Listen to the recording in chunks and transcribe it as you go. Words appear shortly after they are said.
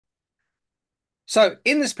So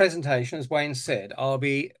in this presentation, as Wayne said, I'll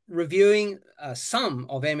be reviewing some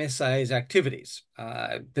of MSA's activities,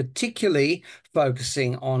 particularly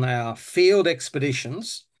focusing on our field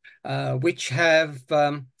expeditions, which have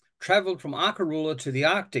travelled from Arkaroola to the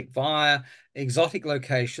Arctic via exotic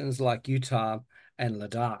locations like Utah and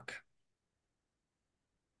Ladakh.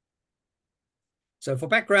 So for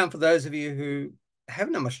background, for those of you who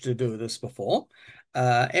haven't had much to do with this before,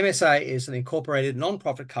 MSA is an incorporated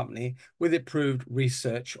non-profit company with approved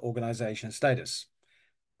research organisation status.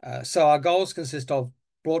 So our goals consist of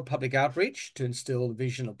broad public outreach to instill the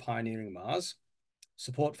vision of pioneering Mars,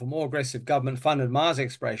 support for more aggressive government-funded Mars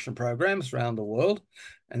exploration programs around the world,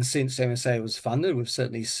 and since MSA was funded, we've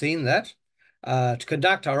certainly seen that, to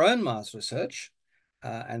conduct our own Mars research,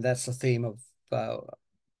 and that's the theme of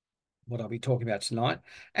what I'll be talking about tonight,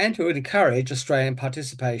 and to encourage Australian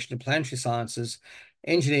participation in planetary sciences,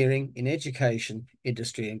 engineering, in education,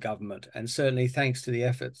 industry and government. And certainly thanks to the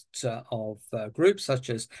efforts of groups such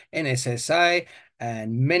as NSSA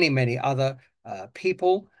and many, many other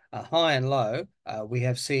people, high and low, we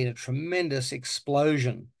have seen a tremendous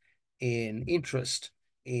explosion in interest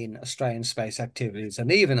in Australian space activities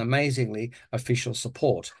and even amazingly official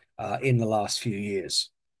support in the last few years.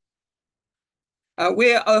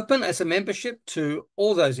 We're open as a membership to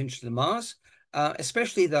all those interested in Mars,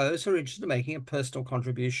 especially those who are interested in making a personal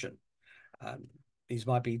contribution. These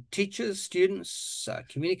might be teachers, students,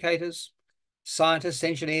 communicators, scientists,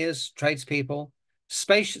 engineers, tradespeople,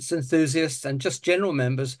 space enthusiasts, and just general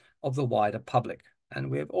members of the wider public.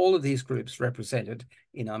 And we have all of these groups represented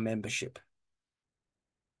in our membership.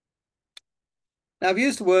 Now, I've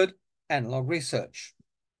used the word analog research.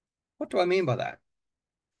 What do I mean by that?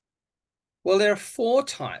 Well, there are 4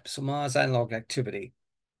 types of Mars analog activity.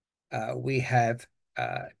 We have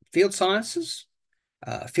field sciences,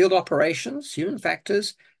 field operations, human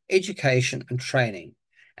factors, education, and training.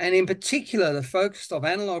 And in particular, the focus of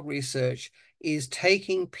analog research is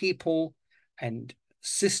taking people and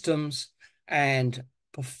systems and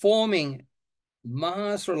performing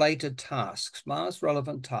Mars-related tasks,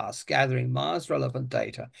 Mars-relevant tasks, gathering Mars-relevant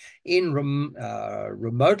data in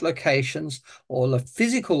remote locations or the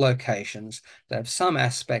physical locations that have some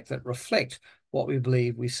aspect that reflect what we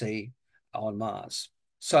believe we see on Mars.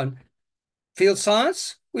 So in field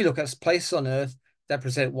science, we look at places on Earth that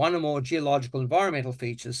present one or more geological environmental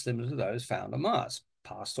features similar to those found on Mars,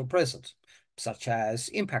 past or present, such as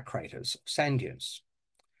impact craters, sand dunes.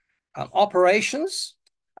 Operations,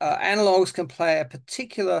 analogues can play a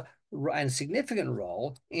particular and significant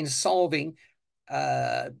role in solving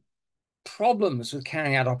problems with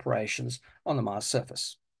carrying out operations on the Mars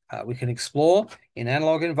surface. We can explore in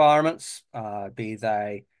analog environments, be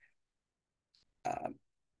they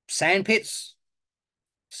sand pits,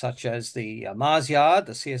 such as the Mars Yard,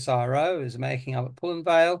 the CSIRO is making up at Pullen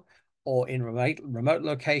Vale, or in remote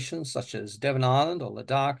locations such as Devon Island or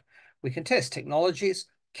Ladakh. We can test technologies,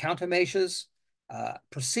 countermeasures,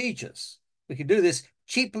 procedures. We can do this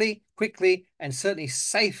cheaply, quickly, and certainly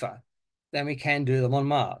safer than we can do them on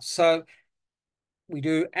Mars. So we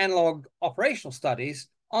do analog operational studies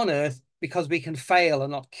on Earth because we can fail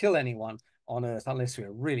and not kill anyone on Earth unless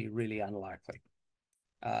we're really, really unlikely,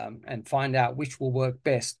 and find out which will work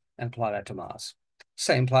best and apply that to Mars.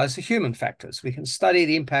 Same applies to human factors. We can study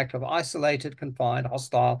the impact of isolated, confined,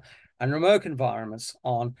 hostile, and remote environments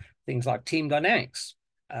on things like team dynamics,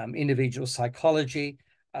 individual psychology,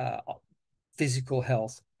 physical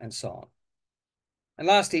health, and so on. And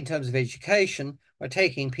lastly, in terms of education, we're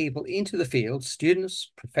taking people into the field, students,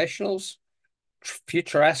 professionals,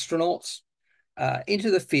 future astronauts, into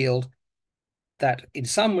the field that in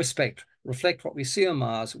some respect reflect what we see on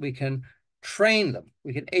Mars. We can train them,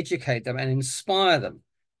 we can educate them and inspire them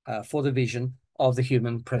for the vision of the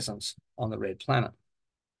human presence on the red planet.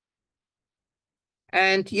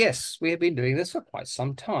 And yes, we have been doing this for quite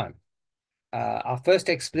some time. Our first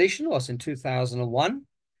expedition was in 2001,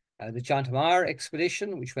 the Jantamara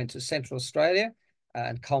expedition, which went to Central Australia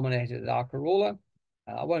and culminated at Arkaroola.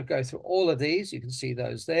 I won't go through all of these. You can see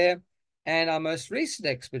those there. And our most recent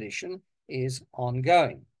expedition is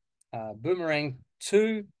ongoing. Boomerang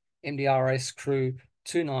 2, MDRS Crew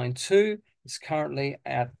 292 is currently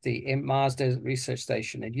at the Mars Desert Research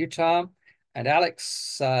Station in Utah. And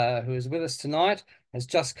Alex, who is with us tonight, has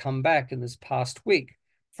just come back in this past week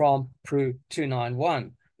from Crew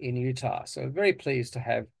 291 in Utah. So very pleased to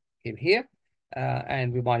have him here.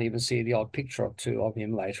 And we might even see the odd picture or two of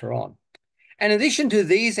him later on. In addition to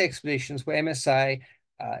these expeditions where MSA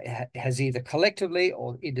has either collectively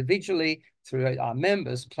or individually through our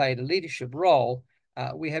members played a leadership role,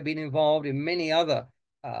 we have been involved in many other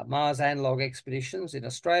Mars analog expeditions in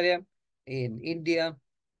Australia, in India,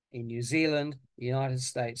 in New Zealand, the United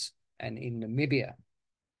States, and in Namibia.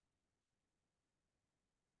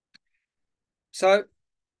 So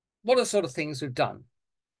what are the sort of things we've done?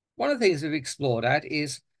 One of the things we've explored at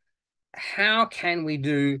is how can we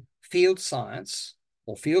do field science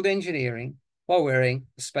or field engineering while wearing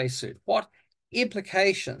a spacesuit? What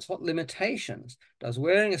implications, what limitations does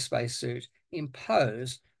wearing a spacesuit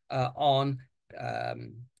impose on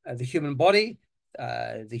the human body,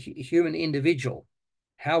 the human individual?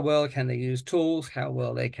 How well can they use tools? How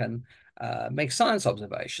well they can make science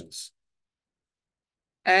observations?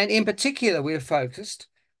 And in particular, we're focused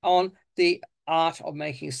on the art of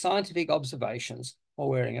making scientific observations while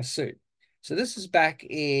wearing a suit. So this is back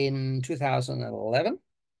in 2011.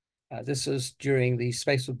 This is during the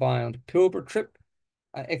Spaceward Biond Pilbara trip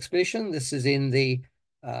expedition. This is in the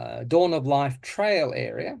Dawn of Life Trail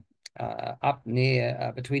area up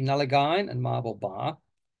near between Nullagine and Marble Bar.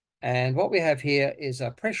 And what we have here is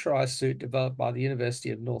a pressurized suit developed by the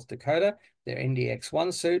University of North Dakota, their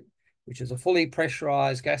NDX-1 suit, which is a fully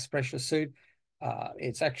pressurized gas pressure suit.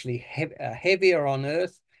 It's actually heavier on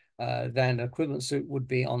Earth than an equivalent suit would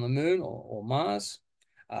be on the Moon or Mars.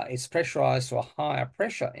 It's pressurized to a higher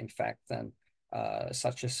pressure, in fact, than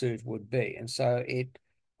such a suit would be. And so it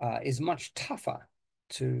is much tougher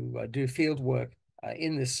to do field work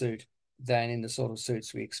in this suit than in the sort of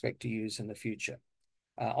suits we expect to use in the future.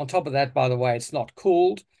 On top of that, by the way, it's not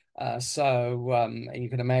cooled. So you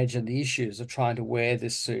can imagine the issues of trying to wear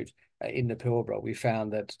this suit in the Pilbara. We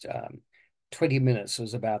found that 20 minutes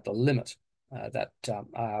was about the limit that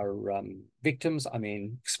our victims, I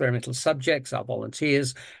mean, experimental subjects, our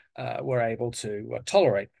volunteers, were able to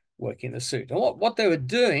tolerate working in the suit. And what they were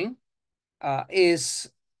doing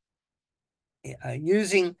is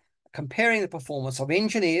comparing the performance of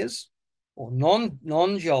engineers or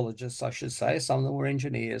non-geologists, I should say, some of them were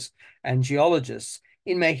engineers, and geologists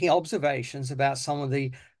in making observations about some of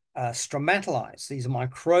the stromatolites,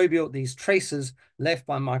 these traces left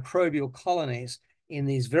by microbial colonies in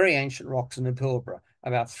these very ancient rocks in the Pilbara,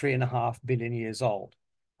 about 3.5 billion years old.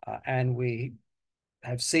 And we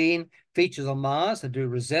have seen features on Mars that do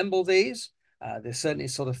resemble these. There's certainly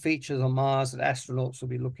sort of features on Mars that astronauts will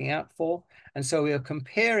be looking out for. And so we are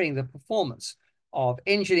comparing the performance of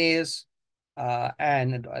engineers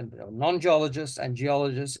and non-geologists and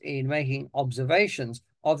geologists in making observations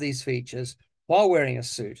of these features while wearing a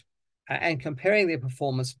suit and comparing their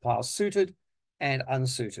performance while suited and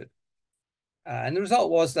unsuited. And the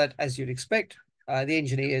result was that, as you'd expect, the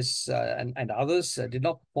engineers and others did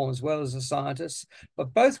not perform as well as the scientists,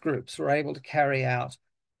 but both groups were able to carry out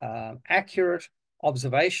accurate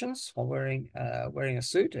observations while wearing a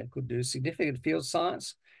suit and could do significant field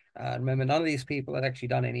science. Remember, none of these people had actually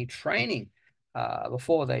done any training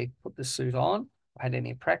before they put the suit on, had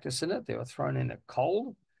any practice in it. They were thrown in at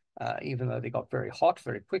cold, even though they got very hot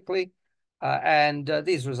very quickly. And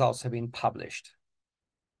these results have been published.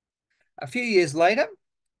 A few years later,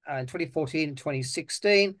 in 2014 and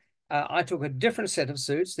 2016, I took a different set of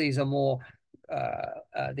suits. These are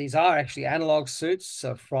actually analog suits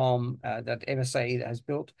from that MSA has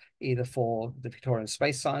built, either for the Victorian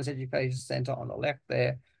Space Science Education Centre on the left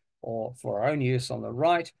there, or for our own use on the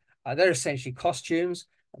right. They're essentially costumes,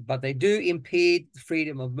 but they do impede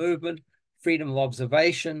freedom of movement, freedom of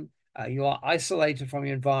observation. You are isolated from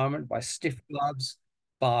your environment by stiff gloves,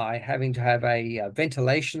 by having to have a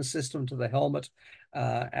ventilation system to the helmet,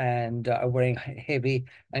 and wearing heavy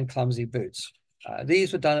and clumsy boots.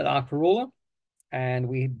 These were done at Arkaroola, and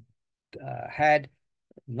we had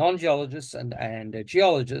non-geologists and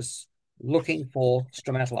geologists looking for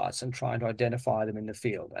stromatolites and trying to identify them in the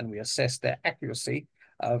field. And we assessed their accuracy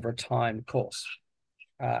over a timed course.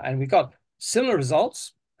 And we got similar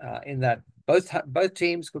results in that both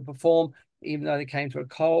teams could perform, even though they came to a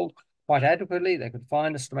cold, quite adequately. They could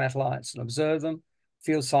find the stromatolites and observe them.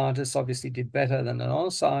 Field scientists obviously did better than the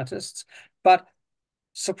non-scientists. But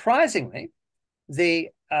surprisingly, the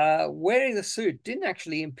wearing the suit didn't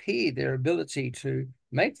actually impede their ability to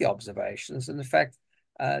make the observations. And in fact,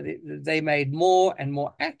 they made more and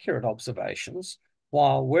more accurate observations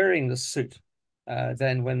while wearing the suit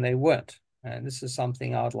than when they weren't. And this is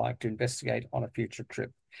something I'd like to investigate on a future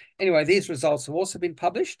trip. Anyway, these results have also been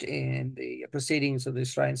published in the proceedings of the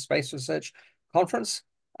Australian Space Research Conference,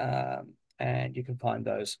 and you can find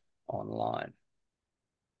those online.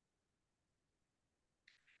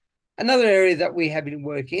 Another area that we have been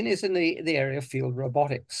working is in the area of field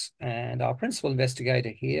robotics. And our principal investigator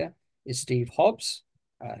here is Steve Hobbs,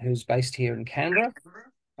 who's based here in Canberra.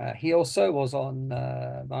 He also was on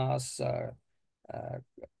Mars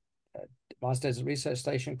Desert Research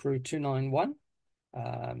Station Crew 291.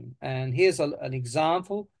 And here's an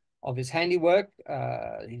example of his handiwork.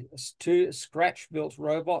 Two scratch-built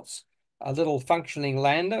robots, a little functioning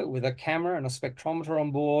lander with a camera and a spectrometer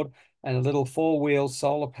on board, and a little four-wheel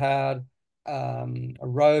solar-powered a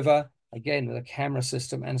rover, again with a camera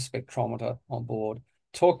system and a spectrometer on board,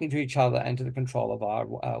 talking to each other and to the controller via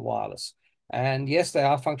wireless. And yes, they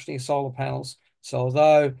are functioning solar panels. So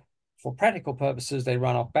although for practical purposes they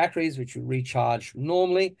run off batteries, which you recharge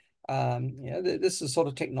normally, this is sort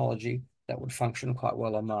of technology that would function quite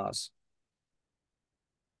well on Mars.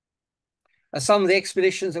 Some of the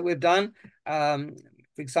expeditions that we've done, for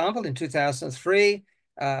example, in 2003,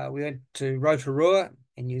 we went to Rotorua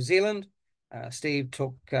in New Zealand. Steve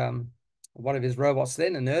took one of his robots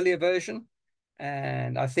then, an earlier version.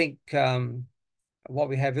 And I think what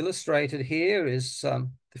we have illustrated here is the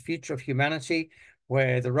future of humanity,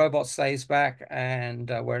 where the robot stays back and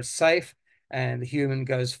where it's safe, and the human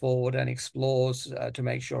goes forward and explores to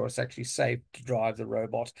make sure it's actually safe to drive the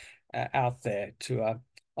robot out there to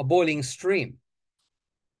a boiling stream.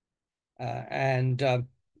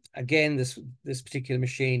 Again, this particular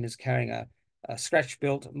machine is carrying a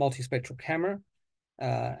scratch-built multispectral camera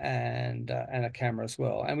and a camera as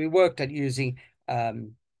well. And we worked at using a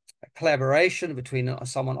collaboration between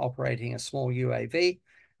someone operating a small UAV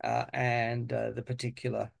and the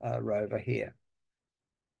particular rover here.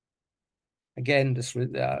 Again,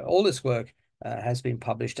 all this work has been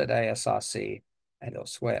published at ASRC and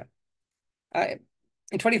elsewhere. In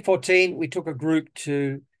 2014, we took a group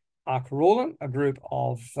to Arkaroola, a group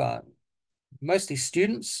of mostly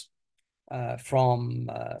students from,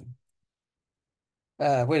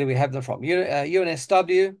 where do we have them from?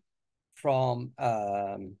 UNSW, from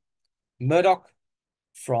Murdoch,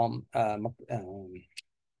 from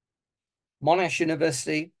Monash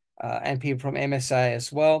University, and people from MSA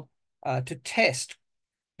as well, to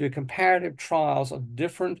do comparative trials of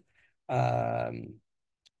different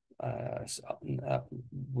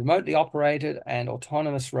remotely operated and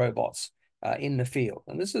autonomous robots in the field.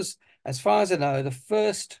 And this is, as far as I know, the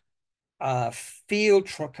first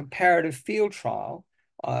comparative field trial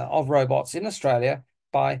of robots in Australia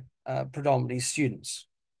by predominantly students.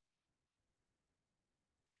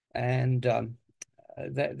 And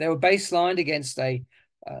they were baselined against a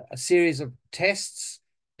series of tests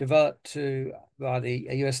developed by the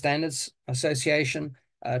US Standards Association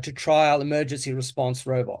to trial emergency response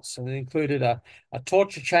robots. So they included a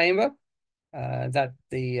torture chamber that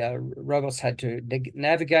the robots had to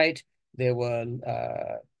navigate. There were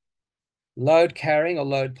load carrying or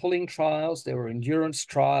load pulling trials. There were endurance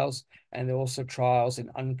trials, and there were also trials in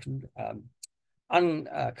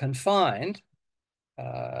unconfined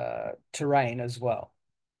terrain as well.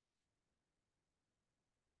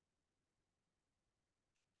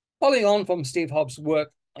 Following on from Steve Hobbs'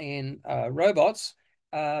 work in robots,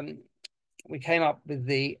 we came up with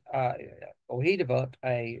he developed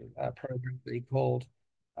a program that he called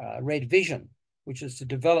Red Vision, which is to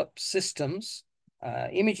develop systems,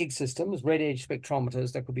 imaging systems, red edge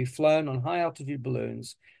spectrometers that could be flown on high altitude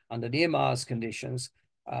balloons under near Mars conditions,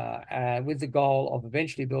 with the goal of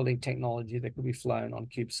eventually building technology that could be flown on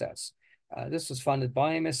CubeSats. This was funded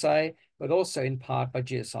by MSA, but also in part by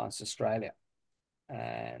Geoscience Australia.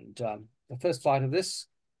 And the first flight of this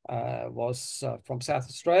was from South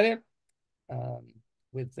Australia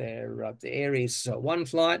with the Ares 1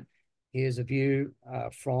 flight. Here's a view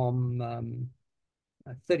from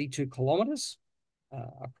 32 kilometers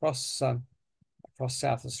across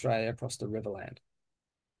South Australia, across the Riverland.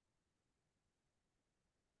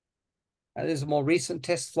 There's a more recent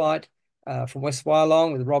test flight from West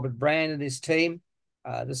Wyalong with Robert Brand and his team.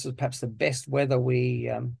 This was perhaps the best weather we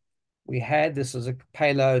had. This was a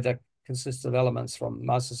payload that consists of elements from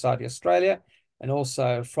Mars Society Australia and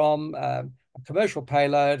also from a commercial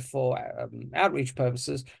payload for outreach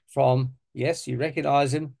purposes from, yes, you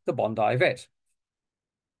recognize him, the Bondi Vet.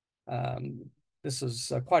 This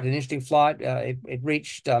is quite an interesting flight. It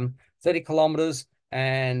reached 30 kilometers,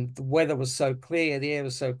 and the weather was so clear, the air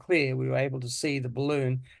was so clear, we were able to see the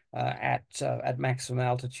balloon at maximum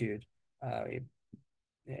altitude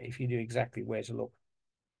if you knew exactly where to look.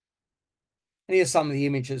 And here's some of the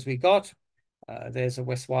images we got. There's a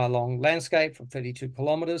West Wyalong landscape from 32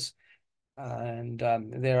 kilometers. And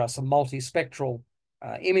there are some multispectral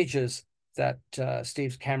images that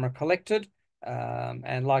Steve's camera collected.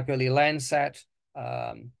 And like early Landsat,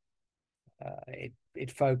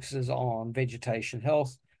 it focuses on vegetation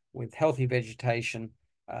health, with healthy vegetation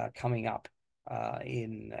coming up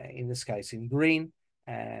in this case in green,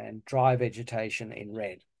 and dry vegetation in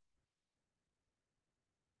red.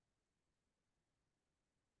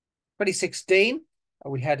 2016,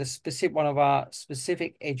 We had one of our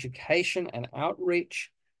specific education and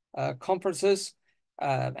outreach conferences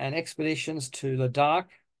and expeditions to Ladakh.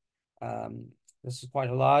 This is quite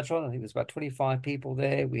a large one. I think there's about 25 people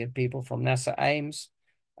there. We had people from NASA Ames,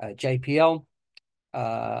 JPL.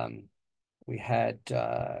 We had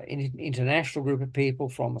an international group of people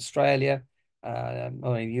from Australia, not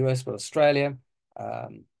only the US, but Australia,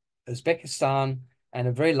 Uzbekistan, and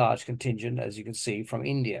a very large contingent, as you can see, from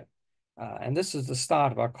India. And this is the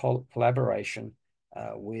start of our collaboration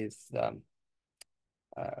with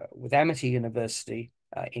Amity University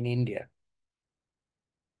in India.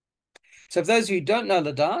 So for those of you who don't know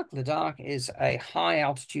Ladakh, Ladakh is a high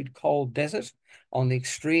altitude cold desert on the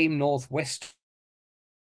extreme northwestern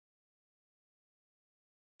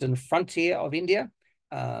frontier of India.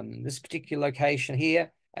 This particular location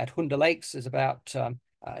here at Hunda Lakes is about,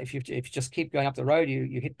 if you just keep going up the road,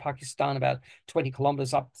 you hit Pakistan about 20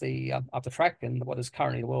 kilometers up the track, and what is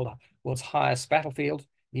currently the world's highest battlefield.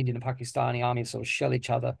 The Indian and Pakistani armies sort of shell each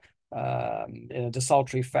other in a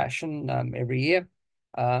desultory fashion every year.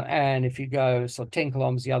 And if you go sort of 10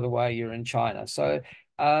 kilometers the other way, you're in China. So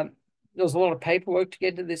there was a lot of paperwork to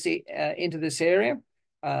get into this area.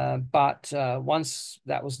 But once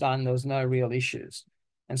that was done, there was no real issues.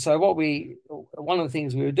 And so one of the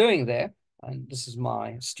things we were doing there, and this is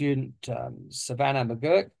my student, Savannah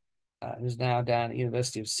McGurk, who's now down at the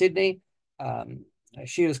University of Sydney.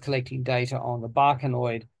 She was collecting data on the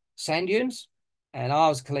Barkanoid sand dunes, and I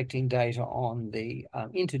was collecting data on the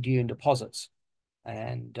interdune deposits.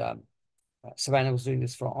 And Savannah was doing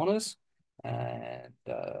this for honors, and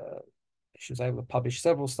she was able to publish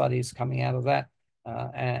several studies coming out of that,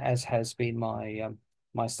 as has been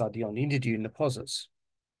my study on interdune deposits.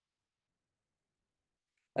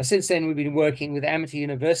 Since then, we've been working with Amity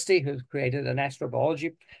University, who's created an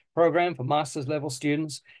astrobiology program for master's level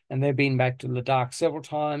students, and they've been back to Ladakh several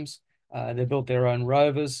times. They built their own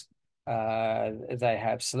rovers. They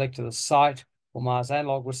have selected a site for Mars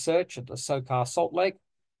analog research at the Sokar Salt Lake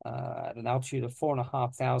at an altitude of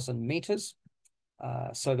 4,500 meters.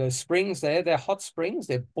 So those springs there, they're hot springs,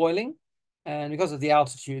 they're boiling, and because of the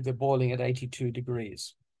altitude, they're boiling at 82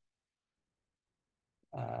 degrees.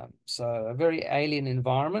 So a very alien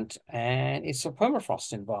environment, and it's a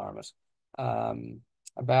permafrost environment.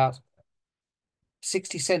 About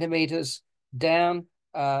 60 centimeters down,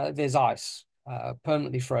 there's ice,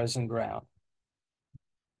 permanently frozen ground.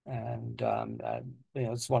 And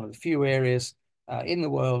it's one of the few areas in the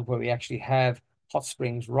world where we actually have hot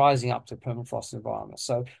springs rising up to permafrost environments.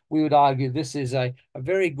 So we would argue this is a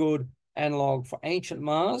very good analog for ancient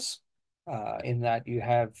Mars, in that you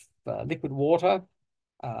have liquid water,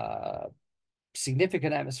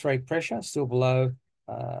 significant atmospheric pressure, still below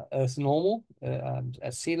Earth normal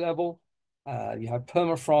at sea level. You have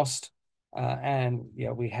permafrost, and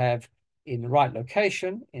we have, in the right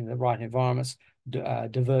location, in the right environments,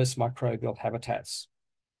 diverse microbial habitats.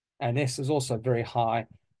 And this is also very high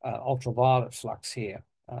ultraviolet flux here.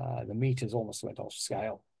 The meters almost went off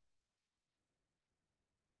scale.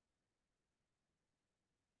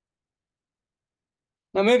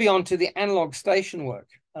 Now, moving on to the analog station work.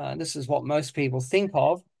 This is what most people think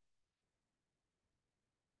of.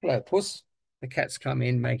 Hello, Puss. The cat's come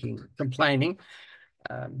in complaining.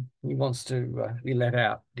 He wants to be let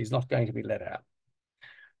out. He's not going to be let out.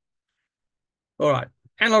 All right,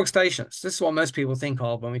 analog stations. This is what most people think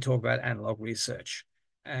of when we talk about analog research.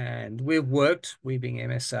 And we've worked, we being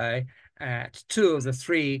MSA, at 2 of the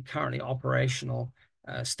 3 currently operational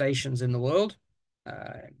stations in the world.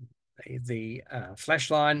 The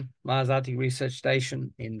Flashline Mars Arctic Research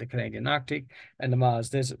Station in the Canadian Arctic, and the Mars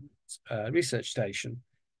Desert Research Station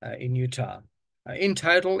in Utah. In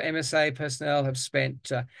total, MSA personnel have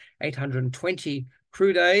spent 820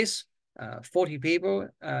 crew days, 40 people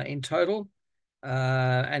in total,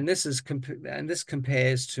 and this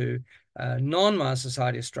compares to non-Mars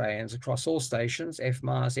Society Australians across all stations,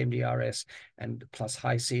 FMARS, MDRS, and plus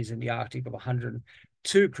high seas in the Arctic of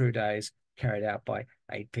 102 crew days carried out by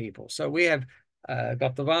 8 people. So we have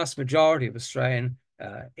got the vast majority of Australian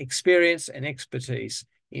experience and expertise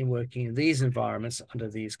in working in these environments under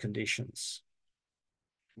these conditions.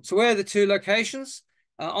 So where are the 2 locations?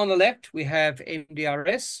 On the left, we have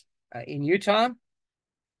MDRS in Utah,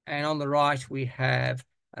 and on the right, we have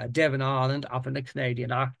Devon Island up in the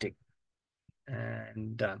Canadian Arctic.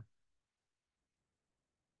 And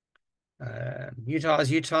Utah is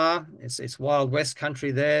Utah. It's Wild West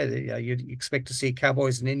country there. You'd expect to see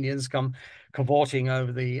cowboys and Indians come cavorting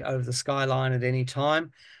over the skyline at any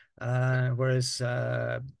time. Whereas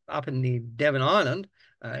up in the Devon Island,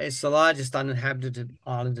 it's the largest uninhabited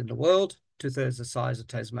island in the world, 2/3 the size of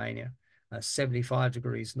Tasmania. 75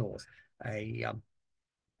 degrees north, very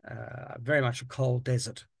much a cold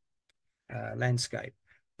desert landscape.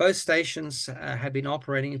 Both stations have been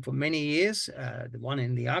operating for many years. The one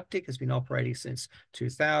in the Arctic has been operating since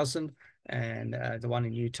 2000, and the one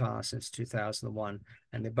in Utah since 2001,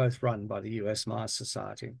 and they're both run by the US Mars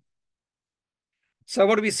Society. So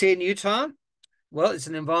what do we see in Utah? Well, it's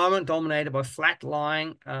an environment dominated by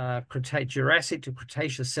flat-lying Jurassic to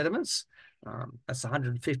Cretaceous sediments. That's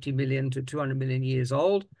 150 million to 200 million years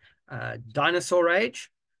old. Dinosaur age.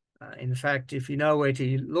 In fact, if you know where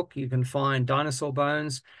to look, you can find dinosaur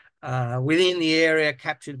bones within the area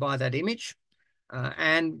captured by that image.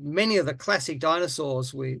 And many of the classic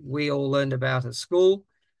dinosaurs we all learned about at school,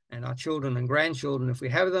 and our children and grandchildren, if we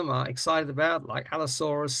have them, are excited about, like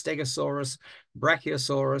Allosaurus, Stegosaurus,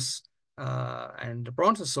 Brachiosaurus, and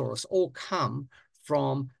Brontosaurus, all come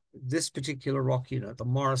from this particular rock unit, the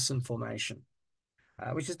Morrison Formation,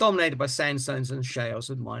 which is dominated by sandstones and shales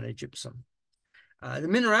with minor gypsum. The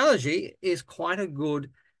mineralogy is quite a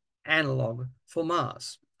good analogue for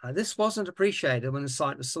Mars. This wasn't appreciated when the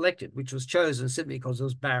site was selected, which was chosen simply because it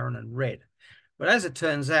was barren and red. But as it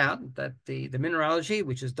turns out, that the mineralogy,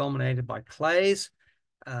 which is dominated by clays,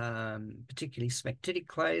 particularly smectitic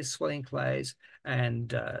clays, swelling clays,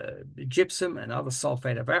 and gypsum and other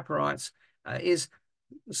sulfate evaporites, is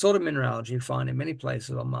the sort of mineralogy you find in many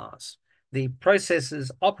places on Mars. The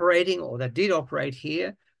processes operating, or that did operate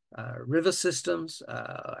here, river systems,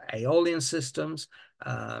 aeolian systems,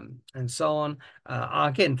 and so on, are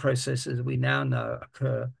again processes we now know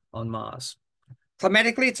occur on Mars.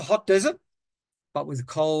 Climatically, it's a hot desert, but with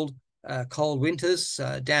cold winters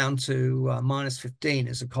down to -15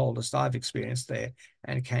 is the coldest I've experienced there,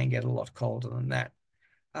 and it can get a lot colder than that.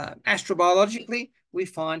 Astrobiologically, we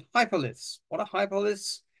find hyperliths. What are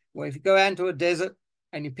hyperliths? Well, if you go out into a desert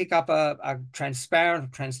and you pick up a transparent or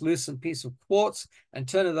translucent piece of quartz and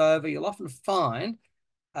turn it over, you'll often find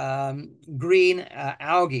green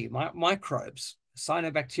algae, microbes,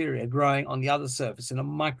 cyanobacteria growing on the other surface in a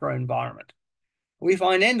microenvironment. We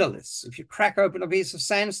find endoliths. If you crack open a piece of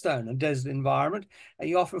sandstone in a desert environment,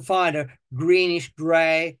 you often find a greenish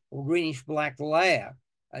gray or greenish black layer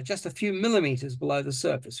just a few millimeters below the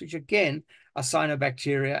surface, which again are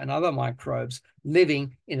cyanobacteria and other microbes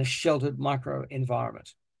living in a sheltered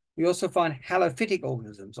microenvironment. We also find halophytic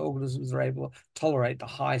organisms. Organisms are able to tolerate the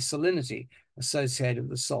high salinity associated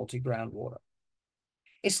with the salty groundwater.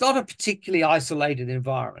 It's not a particularly isolated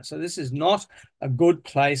environment, so this is not a good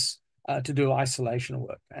place to do isolation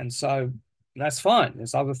work, and so that's fine.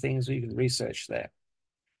 There's other things we can research there.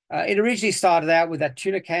 It originally started out with that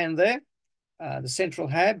tuna can there, the central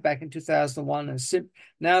hab, back in 2001, and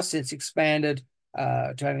now since expanded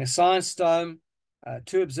to having a science dome,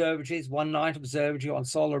 2 observatories, 1 night observatory, 1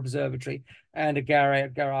 solar observatory, and a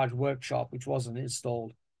garage workshop, which wasn't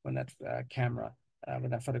installed when that when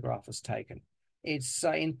that photograph was taken. It's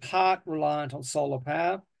in part reliant on solar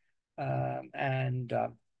power and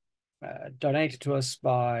donated to us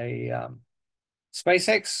by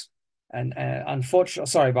SpaceX and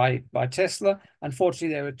unfortunately, by Tesla.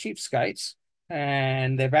 Unfortunately, they were cheapskates,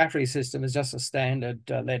 and their battery system is just a standard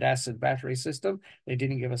lead acid battery system. They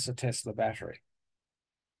didn't give us a Tesla battery.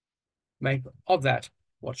 Make of that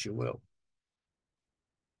what you will.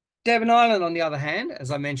 Devon Island, on the other hand,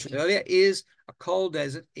 as I mentioned earlier, is a cold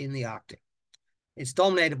desert in the Arctic. It's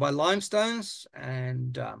dominated by limestones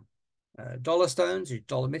and dollarstones,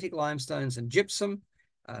 dolomitic limestones, and gypsum.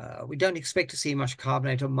 We don't expect to see much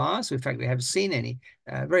carbonate on Mars. In fact, we haven't seen any,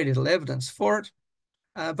 very little evidence for it.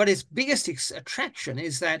 But its biggest attraction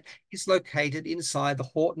is that it's located inside the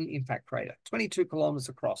Horton impact crater, 22 kilometers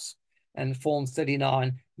across, and formed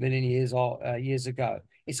 39 million years ago.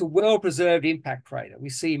 It's a well-preserved impact crater. We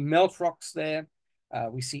see melt rocks there.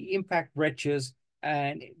 We see impact breccias,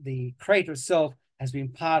 and the crater itself has been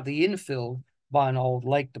partly infilled by an old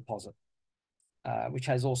lake deposit, which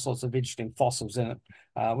has all sorts of interesting fossils in it,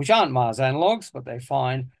 which aren't Mars analogues, but they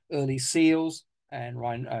find early seals and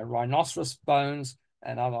rhinoceros bones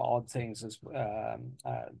and other odd things as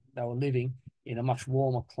they were living in a much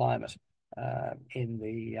warmer climate in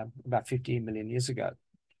the about 15 million years ago.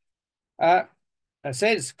 As I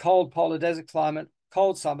said, it's a cold polar desert climate,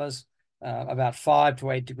 cold summers, about 5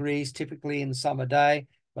 to 8 degrees typically in the summer day,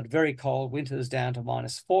 but very cold winters down to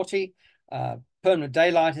 -40. Permanent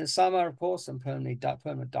daylight in summer, of course, and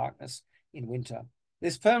permanent darkness in winter.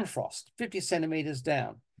 There's permafrost, 50 centimeters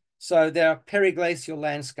down. So there are periglacial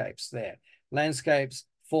landscapes there, landscapes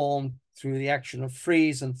formed through the action of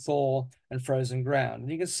freeze and thaw and frozen ground.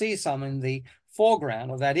 And you can see some in the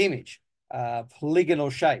foreground of that image,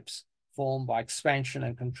 polygonal shapes formed by expansion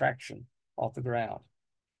and contraction of the ground.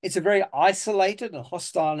 It's a very isolated and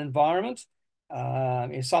hostile environment.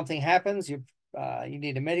 If something happens, you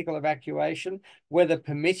need a medical evacuation. Weather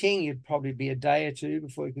permitting, you'd probably be a day or two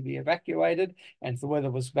before you could be evacuated. And if the weather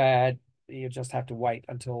was bad, you just have to wait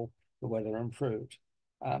until the weather improved.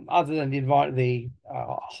 Other than the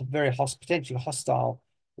very potentially hostile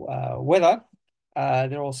weather,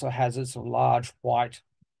 there are also hazards of large white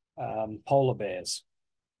polar bears.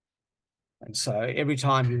 And so every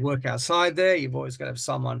time you work outside there, you've always got to have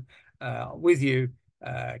someone with you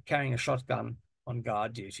carrying a shotgun on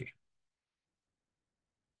guard duty.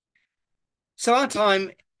 So our time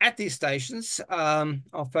at these stations,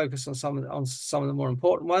 I'll focus on some of the more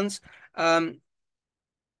important ones.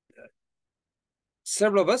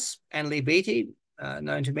 Several of us, Annalie Beattie,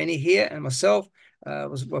 known to many here, and myself,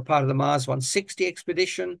 were part of the Mars 160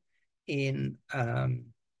 expedition in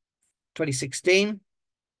 2016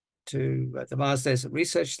 to the Mars Desert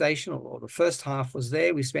Research Station, or the first half was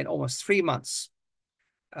there. We spent almost 3 months,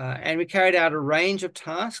 and we carried out a range of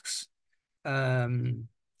tasks. I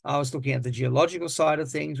was looking at the geological side of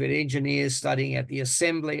things. We had engineers studying at the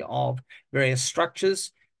assembly of various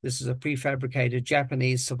structures. This is a prefabricated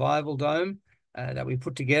Japanese survival dome that we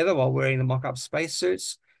put together while wearing the mock-up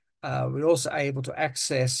spacesuits. We're also able to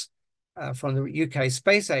access from the UK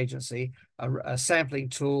Space Agency a sampling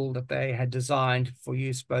tool that they had designed for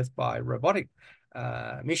use both by robotic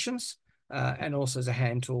missions and also as a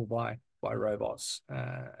hand tool by robots.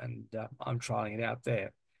 I'm trying it out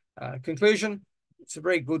there. Conclusion, it's a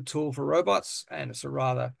very good tool for robots, and it's a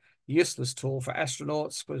rather useless tool for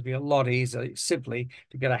astronauts, because it'd be a lot easier simply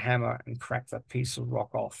to get a hammer and crack that piece of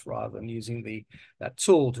rock off rather than using that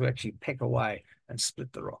tool to actually peck away and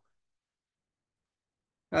split the rock.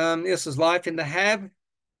 This is life in the HAB,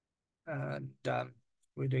 and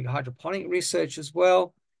we're doing hydroponic research as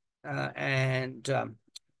well, and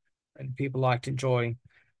people liked enjoying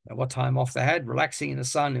what time off they had, relaxing in the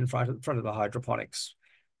sun in front of the hydroponics.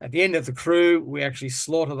 At the end of the crew, we actually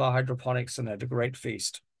slaughtered the hydroponics and had a great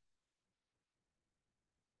feast.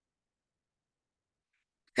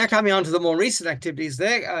 Now coming on to the more recent activities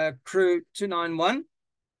there, Crew 291.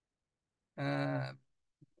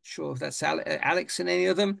 Sure if that's Alex in any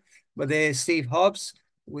of them, but there's Steve Hobbs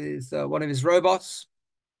with one of his robots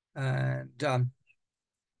and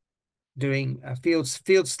doing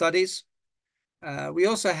field studies. We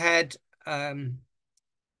also had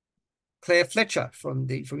Claire Fletcher from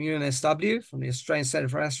UNSW, from the Australian Centre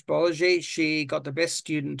for Astrobiology. She got the Best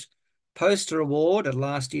Student Poster Award at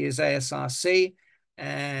last year's ASRC,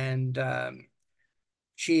 and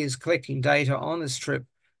she is collecting data on this trip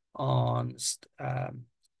on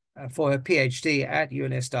for her PhD at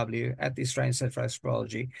UNSW at the Australian Centre for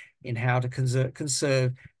Astrobiology in how to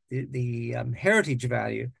conserve the heritage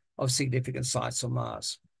value of significant sites on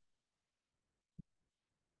Mars.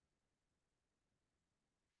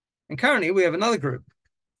 And currently we have another group,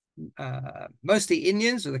 mostly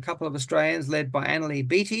Indians with a couple of Australians, led by Annalie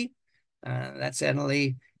Beattie. That's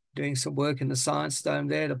Annalie doing some work in the science dome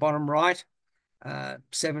there at the bottom right.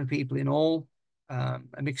 7 people in all, a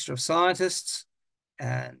mixture of scientists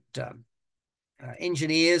and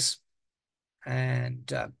engineers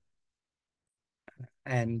and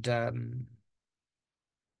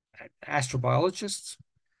astrobiologists.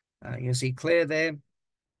 You can see Claire there.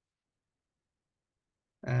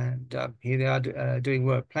 And here they are doing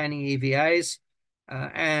work, planning EVAs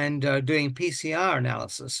and doing PCR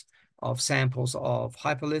analysis of samples of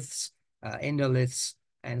hyperliths, endoliths,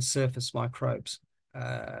 and surface microbes.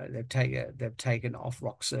 They've taken off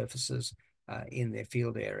rock surfaces in their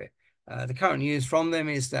field area. The current news from them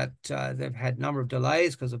is that they've had a number of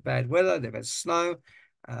delays because of bad weather. They've had snow.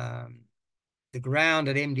 The ground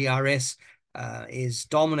at MDRS is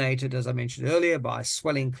dominated, as I mentioned earlier, by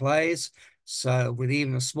swelling clays. So with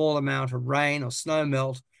even a small amount of rain or snow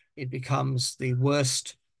melt, it becomes the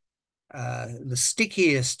worst, the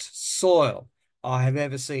stickiest soil I have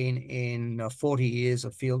ever seen in 40 years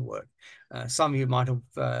of field work. Some of you might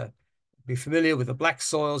have be familiar with the black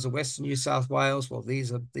soils of Western New South Wales. Well,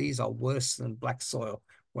 these are worse than black soil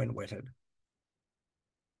when wetted.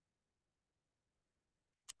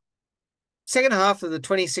 Second half of the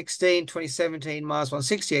 2016-2017 Mars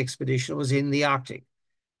 160 expedition was in the Arctic.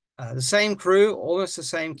 The same crew, almost the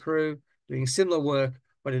same crew, doing similar work,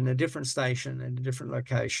 but in a different station and a different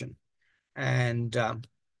location. And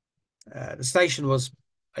the station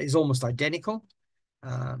is almost identical.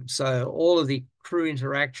 So all of the crew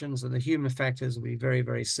interactions and the human factors will be very,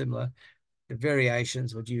 very similar. The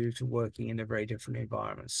variations were due to working in a very different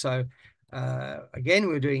environment. So again,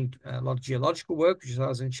 we were doing a lot of geological work, which I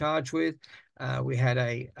was in charge with. We had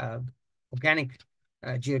a organic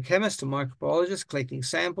geochemist and microbiologist collecting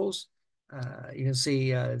samples. You can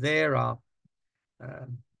see there are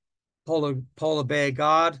polar bear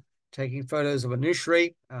guard taking photos of a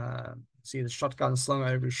nooshri. See the shotgun slung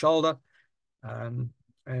over his shoulder. And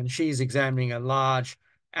she's examining a large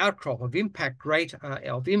outcrop of impact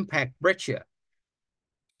breccia,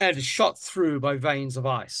 and is shot through by veins of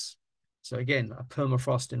ice. So again, a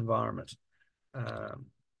permafrost environment.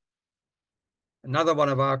 Another one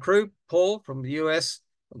of our crew, Paul from the US,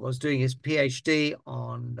 was doing his PhD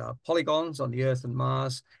on polygons on the Earth and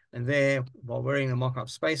Mars. And there, while wearing the mock-up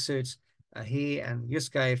spacesuits, he and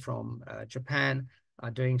Yusuke from Japan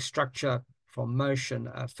are doing structure from motion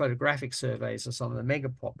photographic surveys of some of the mega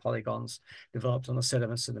polygons developed on the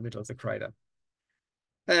sediments in the middle of the crater.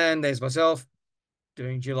 And there's myself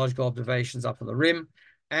doing geological observations up on the rim.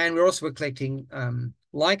 And we're also collecting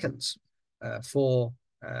lichens for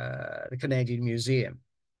the Canadian Museum.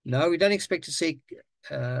 No, we don't expect to see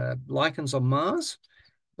lichens on Mars,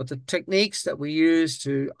 but the techniques that we use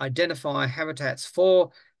to identify habitats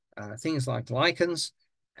for things like lichens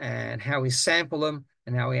and how we sample them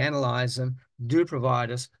and how we analyze them do provide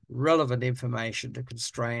us relevant information to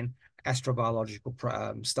constrain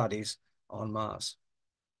astrobiological studies on Mars.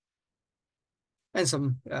 And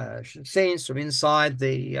some scenes from inside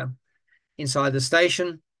the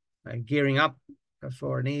station, gearing up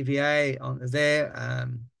for an EVA on there.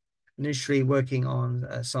 Initially working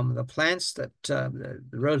on some of the plants that the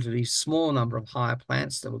relatively small number of higher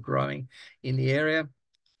plants that were growing in the area.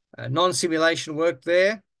 Non-simulation work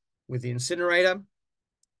there with the incinerator.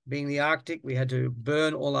 Being the Arctic, we had to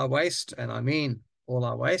burn all our waste, and I mean all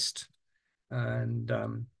our waste. And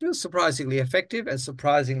it was surprisingly effective and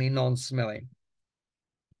surprisingly non-smelling.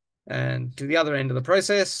 And to the other end of the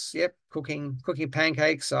process, yep, cooking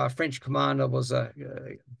pancakes. Our French commander was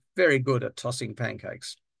very good at tossing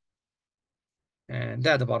pancakes. And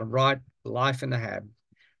down the bottom right, life in the hab.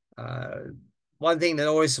 One thing that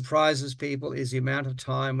always surprises people is the amount of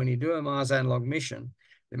time when you do a Mars analog mission,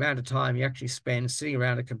 the amount of time you actually spend sitting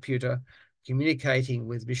around a computer, communicating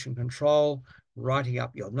with mission control, writing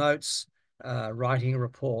up your notes, writing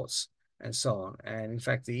reports, and so on. And in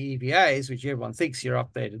fact, the EVAs, which everyone thinks you're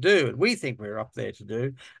up there to do, and we think we're up there to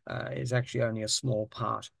do, is actually only a small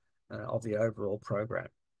part of the overall program.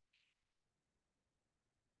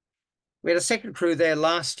 We had a second crew there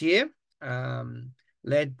last year,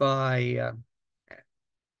 led by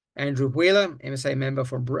Andrew Wheeler, MSA member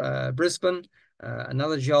from Brisbane,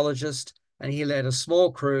 another geologist, and he led a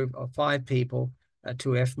small crew of 5 people to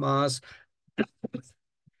FMARS.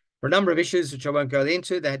 For a number of issues, which I won't go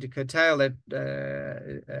into, they had to curtail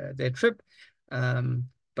their trip,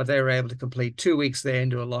 but they were able to complete 2 weeks there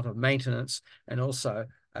and do a lot of maintenance and also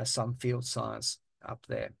some field science up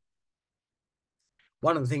there.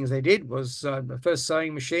 One of the things they did was the first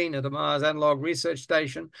sewing machine at the Mars Analog Research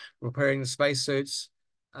Station, repairing the spacesuits.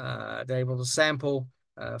 They're able to sample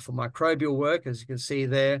for microbial work, as you can see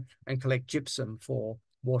there, and collect gypsum for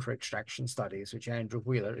water extraction studies, which Andrew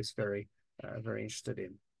Wheeler is very interested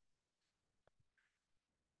in.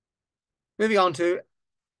 Moving on to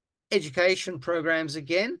education programs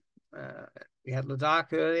again. We had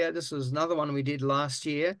Ladakh earlier. This was another one we did last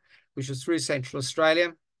year, which was through Central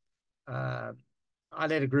Australia. I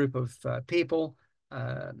led a group of people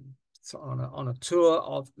on a tour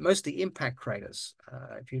of mostly impact craters.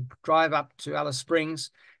 If you drive up to Alice Springs,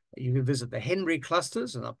 you can visit the Henry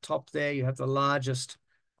clusters, and up top there you have the largest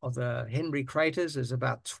of the Henry craters. There's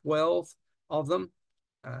about 12 of them,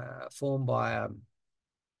 formed by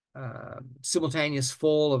simultaneous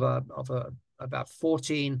fall of about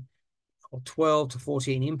 14 or 12 to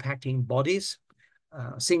 14 impacting bodies.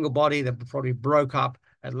 A single body that probably broke up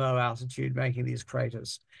at low altitude, making these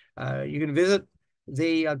craters. You can visit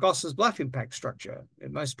the Goss's Bluff impact structure.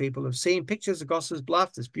 Most people have seen pictures of Goss's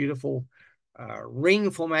Bluff, this beautiful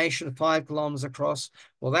ring formation 5 kilometers across.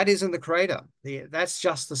 Well, that isn't the crater. That's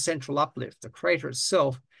just the central uplift. The crater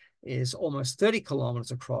itself is almost 30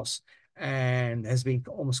 kilometers across and has been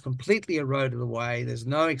almost completely eroded away. There's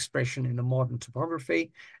no expression in the modern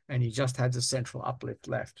topography, and you just had the central uplift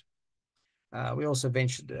left. We also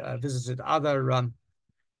visited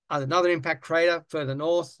another impact crater further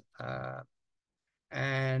north,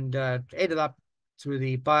 and ended up through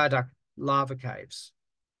the Viaduct lava caves.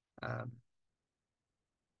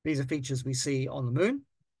 These are features we see on the moon,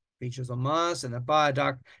 features on Mars, and the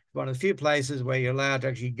Viaduct is one of the few places where you're allowed to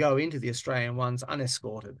actually go into the Australian ones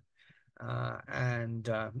unescorted.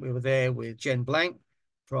 We were there with Jen Blank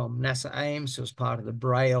from NASA Ames, who was part of the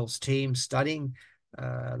Braille's team studying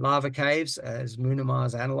lava caves as Moon and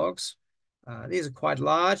Mars analogues. These are quite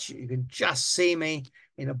large. You can just see me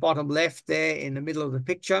in the bottom left there in the middle of the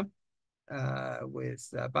picture with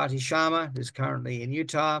Bhati Sharma, who's currently in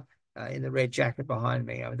Utah, in the red jacket behind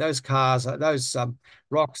me. I mean, those cars, those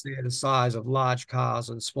rocks, they're the size of large cars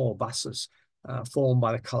and small buses formed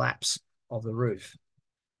by the collapse of the roof.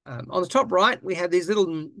 On the top right, we have these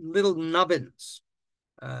little nubbins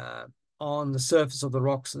on the surface of the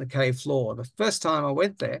rocks in the cave floor. The first time I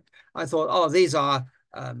went there, I thought, oh, these are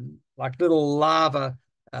like little lava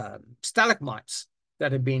stalagmites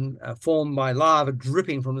that had been formed by lava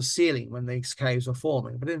dripping from the ceiling when these caves were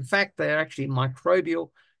forming. But in fact, they're actually microbial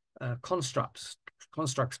constructs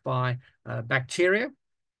by bacteria,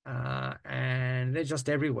 and they're just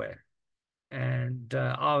everywhere. And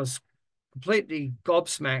I was completely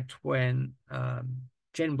gobsmacked when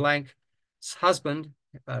Jen Blank's husband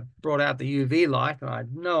brought out the UV light, and I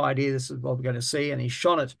had no idea this is what we're going to see, and he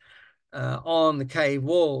shone it on the cave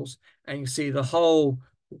walls, and you see the whole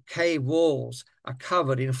cave walls are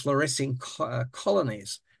covered in fluorescing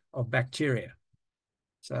colonies of bacteria.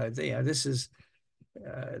 So this is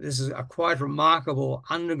a quite remarkable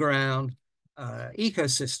underground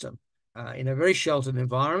ecosystem in a very sheltered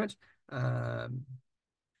environment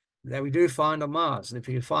that we do find on Mars. And if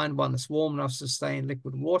you find one that's warm enough to stay in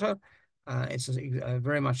liquid water, it's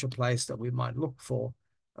very much a place that we might look for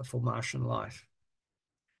Martian life.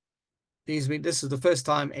 This is the first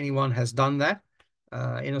time anyone has done that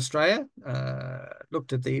in Australia,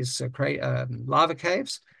 looked at these lava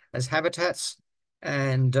caves as habitats,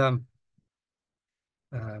 and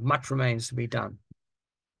much remains to be done.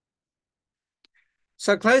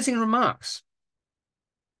 So closing remarks.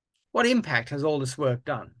 What impact has all this work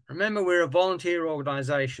done? Remember, we're a volunteer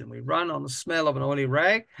organisation. We run on the smell of an oily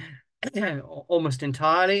rag, almost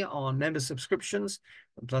entirely on member subscriptions,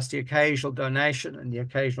 plus the occasional donation and the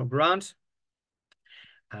occasional grant.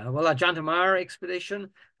 Well, our Jantamara expedition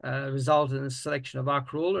resulted in the selection of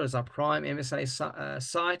Arkaroola as our prime MSA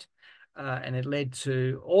site, and it led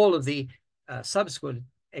to all of the subsequent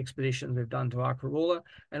expeditions we've done to Arkaroola,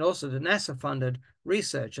 and also the NASA-funded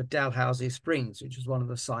research at Dalhousie Springs, which is one of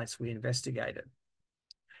the sites we investigated.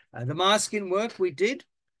 The Marskin work we did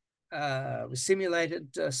with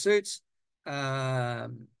simulated suits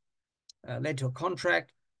led to a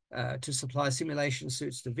contract to supply simulation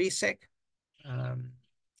suits to VSEC,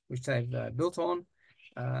 which they've built on,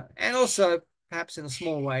 and also perhaps in a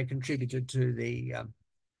small way contributed to the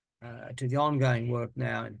ongoing work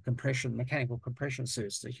now in mechanical compression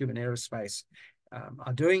suits that Human Aerospace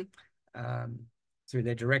are doing through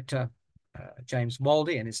their director, James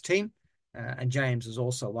Waldy, and his team. And James is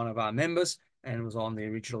also one of our members and was on the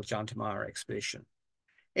original Jantamara expedition.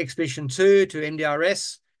 Expedition 2 to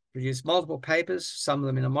MDRS produced multiple papers, some of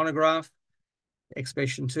them in a monograph.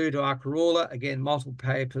 Expedition 2 to Arkaroola, again, multiple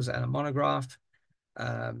papers and a monograph.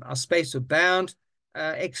 Our Spaceward Bound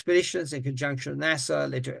expeditions in conjunction with NASA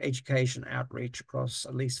led to education outreach across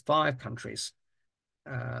at least 5 countries.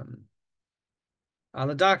 Our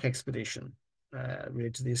Ladakh expedition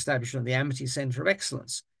led to the establishment of the Amity Centre of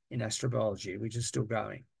Excellence in Astrobiology, which is still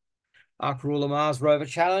going. Arkaroola Mars Rover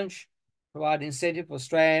Challenge provided incentive for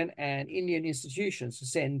Australian and Indian institutions to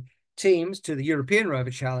send teams to the European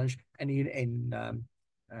Rover Challenge and in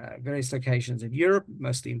various locations in Europe,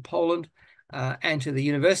 mostly in Poland, and to the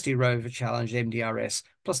University Rover Challenge, MDRS,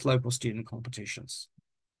 plus local student competitions.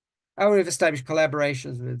 We've established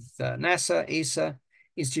collaborations with NASA, ESA,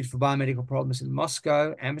 Institute for Biomedical Problems in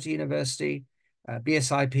Moscow, Amity University,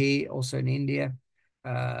 BSIP, also in India,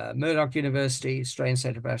 Murdoch University, Australian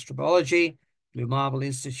Centre for Astrobiology, Blue Marble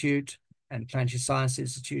Institute, and Planetary Science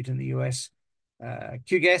Institute in the US,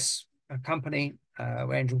 QGES, a company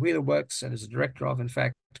where Andrew Wheeler works and is a director of, in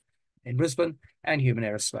fact, in Brisbane, and Human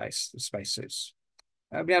Aerospace, the spacesuits.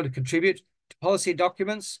 We've been able to contribute to policy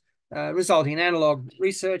documents, resulting in analogue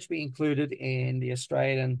research being included in the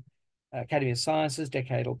Australian Academy of Sciences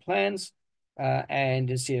decadal plans and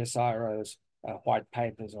in CSIRO's white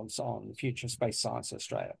papers on future space science in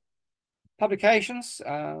Australia. Publications,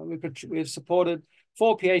 we've supported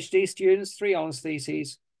 4 PhD students, 3 honours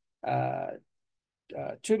theses,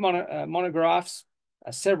 2 monographs,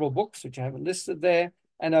 several books, which I haven't listed there,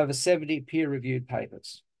 and over 70 peer-reviewed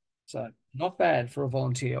papers. So not bad for a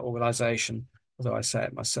volunteer organisation, although I say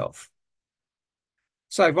it myself.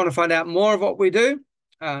 So if you want to find out more of what we do,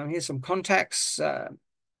 here's some contacts that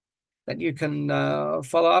you can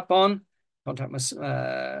follow up on. Contact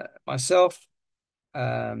myself,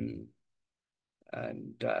 and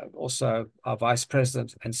also our Vice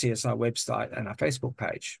President and CSI website and our Facebook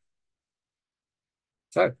page.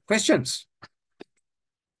 So, questions?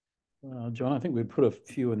 John, I think we put a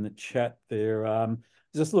few in the chat there.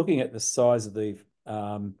 just looking at the size of the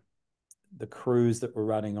crews that were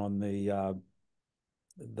running on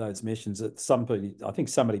those missions. That somebody, I think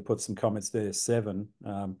somebody put some comments there, 7.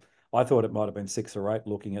 I thought it might have been 6 or 8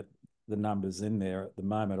 looking at the numbers in there at the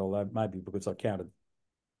moment, although maybe because I counted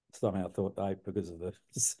somehow thought 8 because of the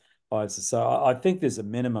size. So I think there's a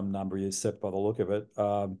minimum number you set by the look of it.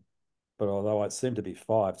 But although it seemed to be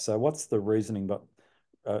 5. So what's the reasoning, but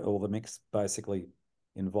or the mix basically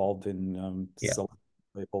involved in Yeah. selecting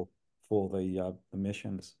people for the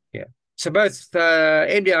missions? Yeah. So both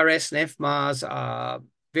MDRS and FMARS are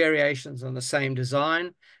variations on the same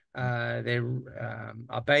design. They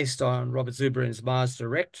are based on Robert Zubrin's Mars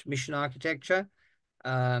Direct mission architecture,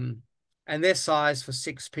 and they're sized for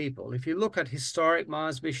 6 people. If you look at historic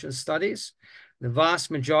Mars mission studies, the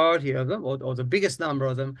vast majority of them, or the biggest number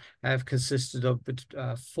of them, have consisted of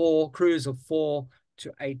 4 crews of 4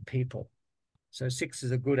 to 8 people. So 6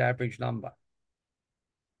 is a good average number.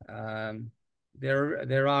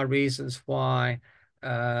 There are reasons why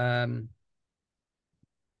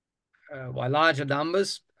larger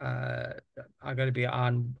numbers are going to be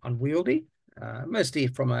unwieldy, mostly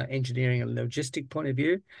from an engineering and logistic point of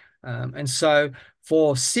view. And so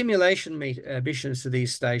for simulation missions to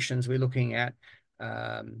these stations, we're looking at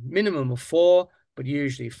minimum of 4, but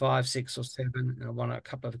usually 5, 6, or 7, and on a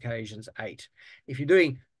couple of occasions 8. If you're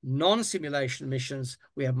doing non-simulation missions,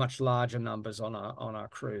 we have much larger numbers on our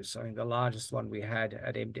crews. So I think the largest one we had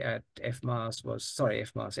at FMARS was, sorry,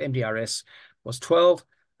 FMARS, MDRS was 12.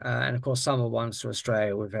 And of course, summer ones to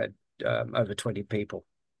Australia, we've had over 20 people.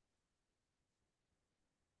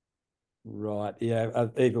 Right. Yeah.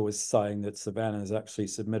 Eva was saying that Savannah has actually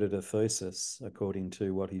submitted a thesis, according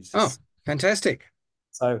to what he's Oh, just. fantastic.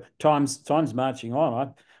 So time's marching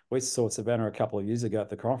on. We saw Savannah a couple of years ago at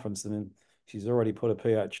the conference, and then she's already put a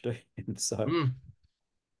PhD in. So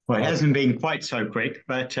Well, it hasn't been quite so quick,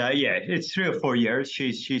 but yeah, it's 3 or 4 years.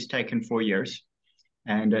 She's taken 4 years,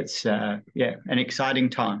 and it's yeah, an exciting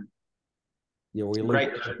time. yeah, we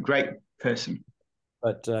Great person.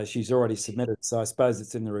 but she's already submitted. So I suppose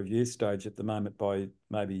it's in the review stage at the moment by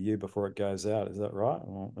maybe you before it goes out. Is that right?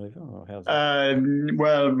 Or how's that?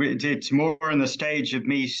 Well, it's more in the stage of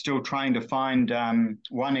me still trying to find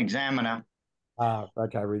one examiner.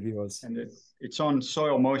 Okay, reviewers. And it's on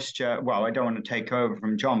soil moisture. Well, I don't want to take over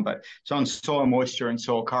from John, but it's on soil moisture and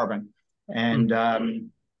soil carbon. And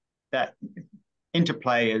that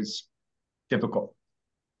interplay is difficult.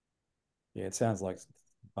 Yeah, it sounds like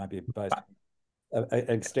maybe based an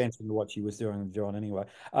extension of what she was doing with John anyway.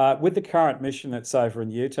 With the current mission that's over in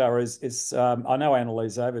Utah, is I know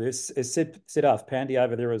Annalise over there. Is Siddharth Pandey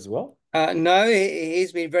over there as well? No,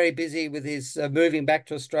 he's been very busy with his moving back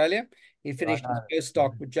to Australia. He finished his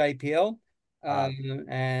postdoc with JPL,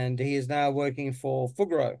 and he is now working for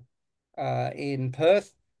Fugro in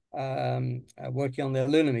Perth, working on their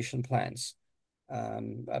lunar mission plans.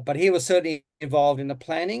 But he was certainly involved in the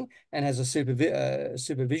planning and has a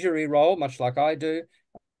supervisory role, much like I do.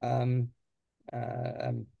 I don't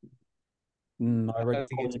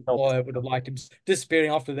think his employer would have liked him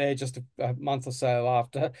disappearing after there just a month or so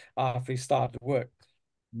after he started work.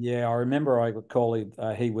 Yeah, I remember. I recall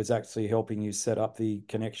he was actually helping you set up the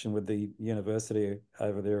connection with the university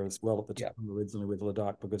over there as well at the time, originally with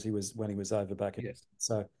Ladakh, because he was when he was over back.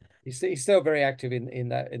 So he's still very active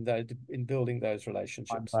in building those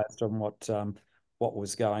relationships. Based on what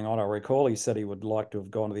was going on, I recall he said he would like to have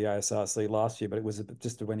gone to the ASRC last year, but it was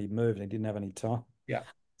just when he moved and he didn't have any time. Yeah.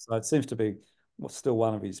 So it seems to be still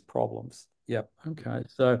one of his problems. Yep. Okay.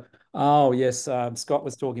 So, oh yes, Scott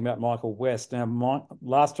was talking about Michael West. Now,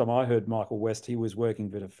 last time I heard Michael West, he was working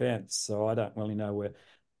for Defence, so I don't really know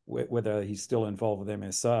whether he's still involved with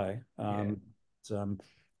MSA.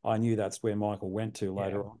 I knew that's where Michael went to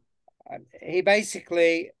later on. He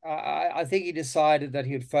basically, I think he decided that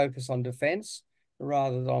he would focus on defence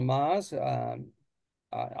rather than on Mars. I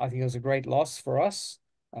think it was a great loss for us.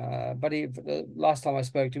 But the last time I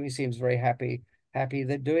spoke to him, he seems very happy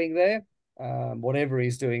that doing there. Whatever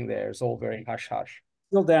he's doing there is all very hush hush.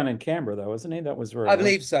 Still down in Canberra though, isn't he? That was very. I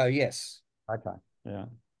believe so. Yes. Okay. Yeah.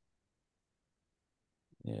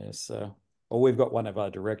 Yeah. So, well, we've got one of our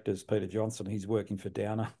directors, Peter Johnson. He's working for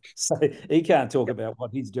Downer, so he can't talk about what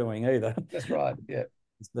he's doing either. That's right. Yeah.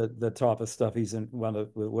 It's the type of stuff he's in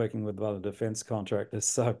working with other defence contractors.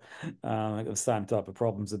 So, the same type of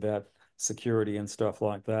problems about security and stuff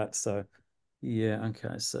like that. So. Yeah,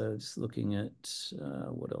 okay. So just looking at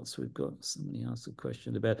what else we've got. Somebody asked a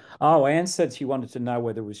question about. Oh, Anne said she wanted to know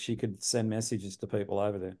whether she could send messages to people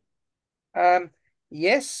over there.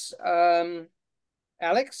 Yes.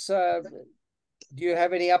 Alex, do you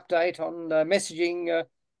have any update on messaging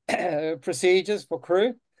procedures for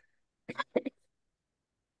crew?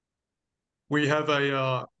 We had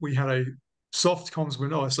a soft comms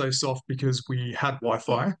window. I say soft because we had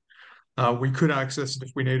Wi-Fi. We could access it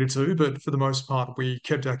if we needed to, but for the most part, we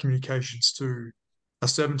kept our communications to a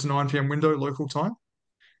 7 to 9 p.m. window local time.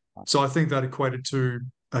 So I think that equated to,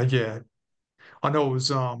 yeah, I know it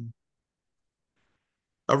was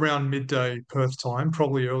around midday Perth time,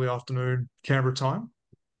 probably early afternoon Canberra time.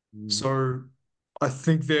 So I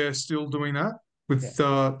think they're still doing that with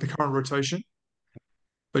the current rotation.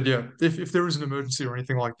 But yeah, if there is an emergency or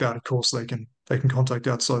anything like that, of course they can contact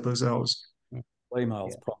outside those hours.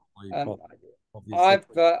 Emails Um, obviously.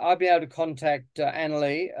 I've been able to contact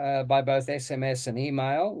Annalie by both SMS and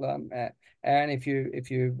email. And if you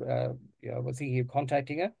were thinking of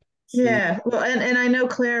contacting her, Yeah, well, and I know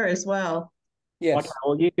Claire as well. yes. Okay,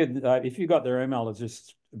 well, you could if you got their email,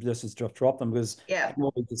 just drop them, because Yeah.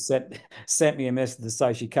 Molly just sent me a message to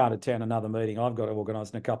say she can't attend another meeting I've got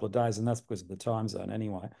organised in a couple of days, and that's because of the time zone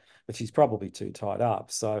anyway. But she's probably too tied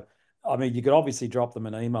up. So, I mean, you could obviously drop them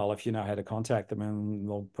an email if you know how to contact them, and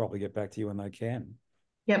they'll probably get back to you when they can.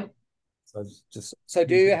 Yep. So just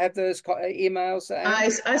do you have those emails, Anne? I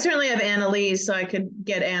certainly have Annalee, so I could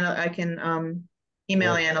get Anna. I can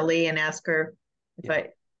email Annalee and ask her if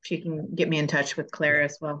she can get me in touch with Claire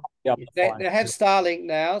as well. Yeah, they have Starlink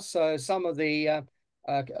now, so some of the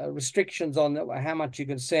restrictions on how much you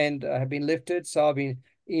can send have been lifted. So I've been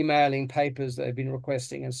emailing papers that have been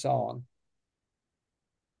requesting and so on.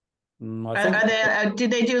 Did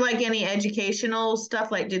they do like any educational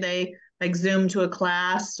stuff? Like, do they like Zoom to a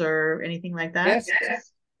class or anything like that?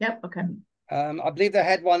 Yes. Yep. Okay. I believe they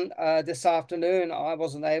had one this afternoon. I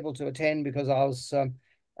wasn't able to attend because I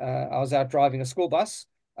was out driving a school bus.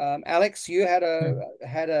 Alex, you had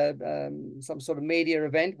some sort of media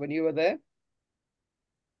event when you were there.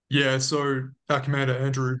 Yeah, so our commander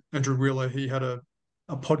Andrew Wheeler, he had a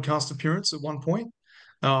podcast appearance at one point.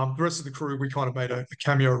 The rest of the crew, we kind of made a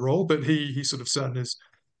cameo role, but he sort of sat in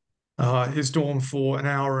his dorm for an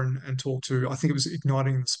hour and talked to, I think it was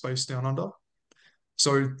igniting the space down under.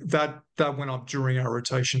 So that went up during our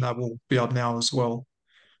rotation. That will be up now as well.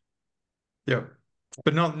 Yeah,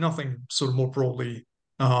 but nothing sort of more broadly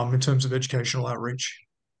in terms of educational outreach.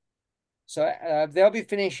 So they'll be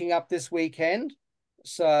finishing up this weekend.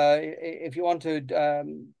 So if you want to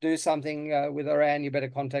do something with Iran, you better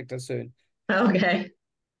contact us soon. Okay.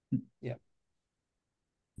 Yeah.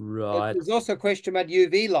 Right. There's also a question about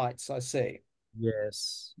UV lights, I see.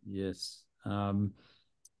 Yes.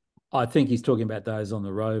 I think he's talking about those on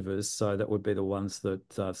the rovers, so that would be the ones that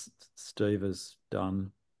Steve has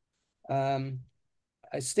done.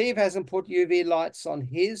 Steve hasn't put UV lights on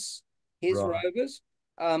his rovers.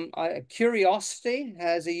 Curiosity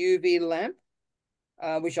has a UV lamp,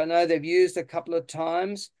 which I know they've used a couple of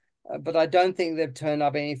times, but I don't think they've turned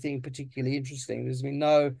up anything particularly interesting. There's been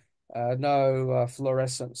no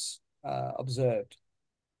fluorescence observed.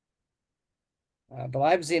 But I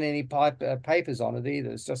haven't seen any papers on it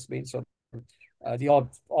either. It's just been sort of the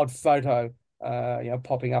odd photo,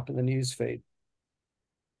 popping up in the news feed.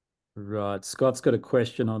 Right. Scott's got a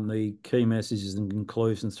question on the key messages and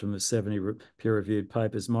conclusions from the 70 peer-reviewed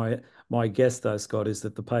papers. My guess, though, Scott, is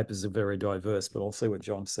that the papers are very diverse, but I'll see what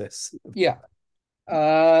John says. Yeah.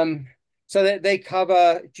 So they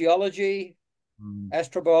cover geology,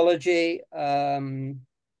 astrobiology,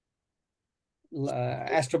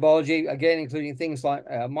 astrobiology, again, including things like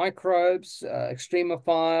microbes,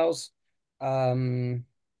 extremophiles,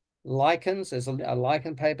 lichens. There's a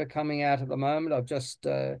lichen paper coming out at the moment. We've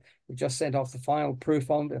just sent off the final proof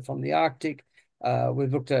from the Arctic.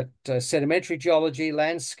 We've looked at sedimentary geology,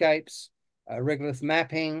 landscapes, regolith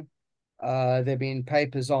mapping. There have been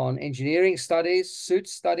papers on engineering studies, suit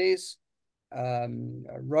studies,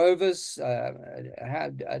 rovers,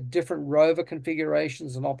 different rover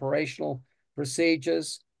configurations and operational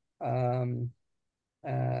procedures, and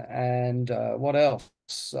what else?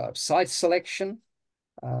 Site selection.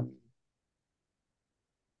 I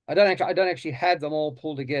don't actually have them all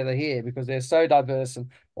pulled together here because they're so diverse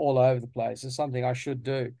and all over the place. It's something I should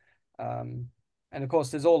do. And of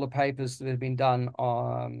course, there's all the papers that have been done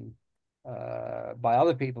on by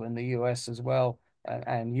other people in the US as well,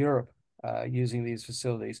 and Europe, using these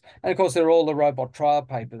facilities. And of course, there are all the robot trial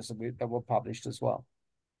papers that were published as well.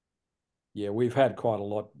 Yeah, we've had quite a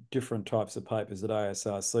lot different types of papers at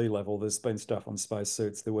ASRC level. There's been stuff on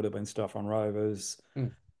spacesuits. There would have been stuff on rovers.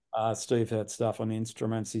 Steve had stuff on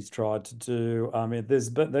instruments he's tried to do. I mean,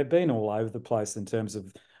 they've been all over the place in terms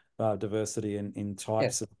of diversity in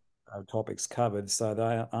types of topics covered. So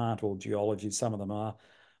they aren't all geology. Some of them are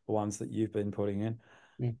the ones that you've been putting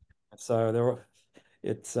in. So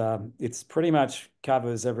it's pretty much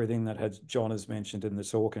covers everything that John has mentioned in the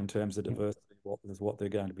talk in terms of diversity, what they're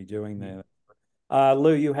going to be doing there.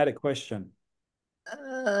 Lou, you had a question.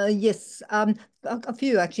 Yes, a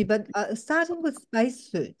few actually, but starting with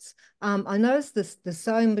spacesuits. I noticed the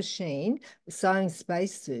sewing machine, sewing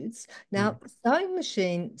spacesuits. Now, sewing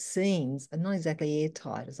machine seams are not exactly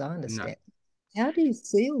airtight, as I understand. No. How do you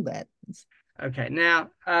seal that? Okay,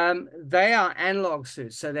 now they are analog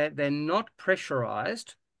suits, so they're not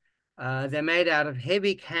pressurized. They're made out of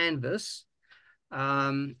heavy canvas,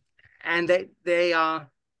 and they are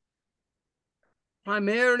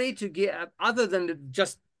primarily to get, other than to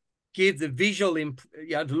just give the visual,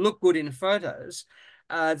 to look good in photos,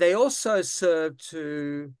 they also serve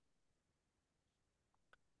to.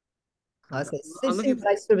 I see.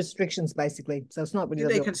 It's the restrictions, basically. So it's not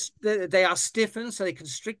really. They are stiffened, so they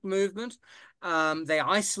constrict movement. They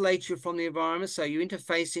isolate you from the environment, so you're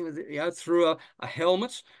interfacing with, through a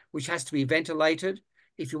helmet, which has to be ventilated.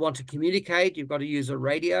 If you want to communicate, you've got to use a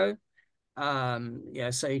radio.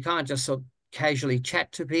 So you can't just sort of casually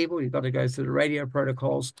chat to people. You've got to go through the radio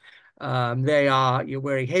protocols. You're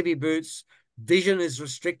wearing heavy boots. Vision is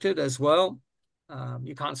restricted as well.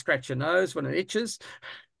 You can't scratch your nose when it itches.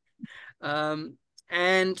 And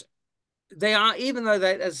they are, even though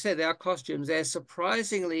they, as I said, they are costumes, they're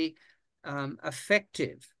surprisingly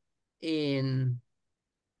effective in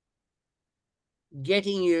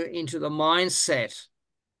getting you into the mindset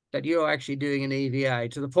that you're actually doing an EVA,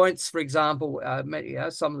 to the points, for example,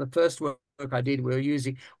 some of the first work I did, we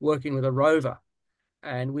were working with a rover,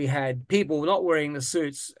 and we had people not wearing the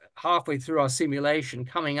suits halfway through our simulation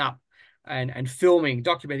coming up and filming,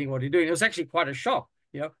 documenting what they're doing. It was actually quite a shock.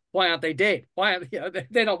 Why aren't they dead? Why aren't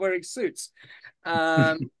they're not wearing suits?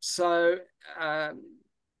 The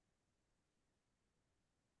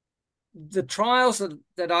trials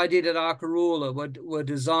that I did at Arkaroola were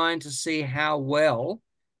designed to see how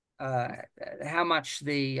much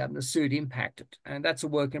the suit impacted, and that's a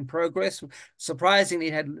work in progress. Surprisingly,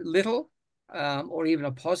 it had little or even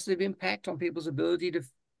a positive impact on people's ability to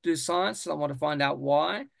do science. So I want to find out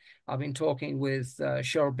why. I've been talking with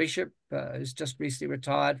Cheryl Bishop, who's just recently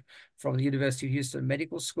retired from the University of Houston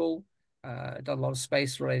Medical School, done a lot of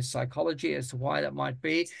space-related psychology as to why that might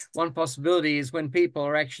be. One possibility is when people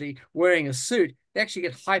are actually wearing a suit, they actually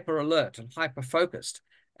get hyper alert and hyper focused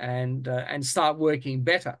and start working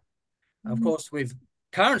better. Of course, with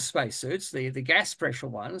current spacesuits, the gas pressure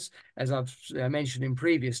ones, as I've mentioned in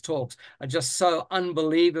previous talks, are just so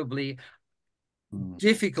unbelievably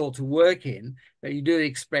difficult to work in that you do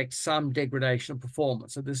expect some degradation of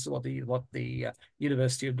performance. So this is what the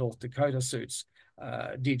University of North Dakota suits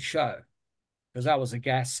did show, because that was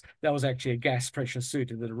actually a gas pressure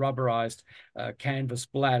suit with a rubberized canvas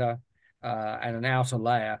bladder and an outer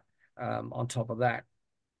layer on top of that.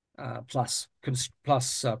 Plus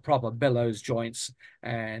proper bellows joints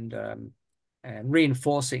and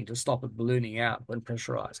reinforcing to stop it ballooning out when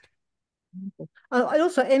pressurized. And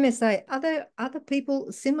also MSA, are there other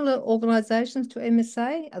people, similar organizations to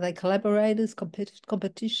MSA? Are they collaborators,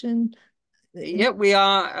 competition? Yeah, we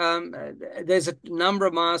are. There's a number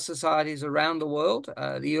of Mars societies around the world.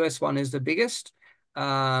 The US one is the biggest.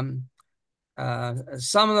 Some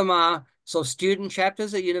of them are sort of student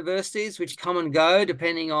chapters at universities, which come and go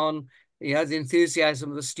depending on the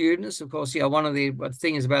enthusiasm of the students. Of course, one of the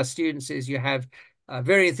things about students is you have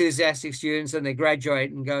very enthusiastic students, and they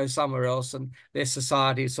graduate and go somewhere else, and their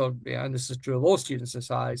society sort of, and this is true of all student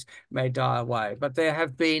societies, may die away. But there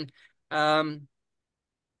have been at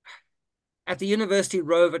the University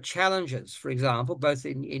Rover Challenges, for example, both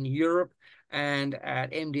in Europe and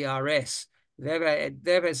at MDRS,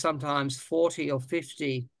 they've had sometimes 40 or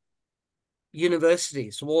 50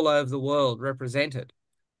 universities from all over the world represented.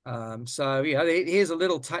 So here's a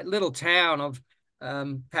little town of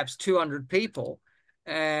perhaps 200 people,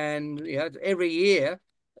 and every year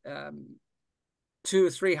 200 or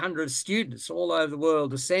 300 students all over the world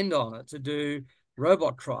descend on it to do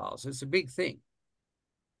robot trials. It's a big thing.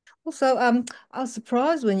 Also, I was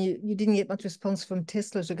surprised when you didn't get much response from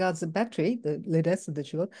Tesla as regards the battery, the lead acid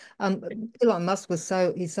that you got. Elon Musk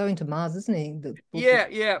he's so into Mars, isn't he?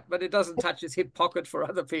 Yeah, but it doesn't touch his hip pocket for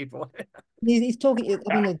other people. He's talking,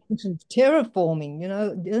 terraforming,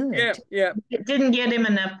 Yeah. It didn't get him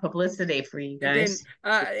enough publicity for you guys.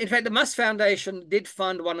 In fact, the Musk Foundation did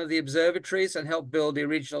fund one of the observatories and help build the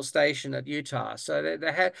original station at Utah. So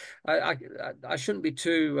they had. I shouldn't be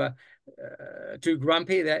too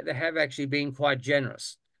grumpy. They have actually been quite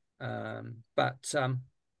generous. Yeah.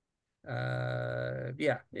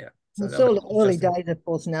 So It's all early just days, of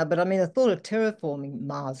course, now, but I mean, the thought of terraforming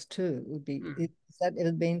Mars too would be, is that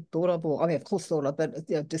ever been thought of? Or, I mean, of course, thought of, but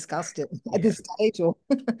discussed it at this stage, or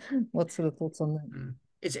what sort of thoughts on that?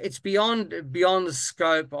 It's beyond the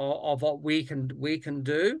scope of what we can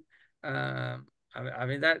do. I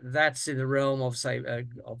mean that's in the realm of, say,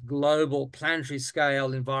 of global planetary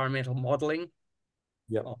scale environmental modeling.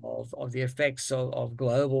 Yep. Of the effects of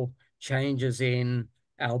global changes in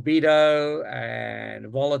albedo and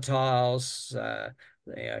volatiles,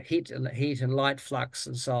 heat and light flux,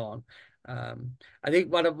 and so on. I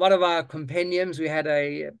think one of our compendiums, we had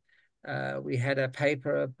a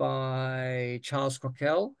paper by Charles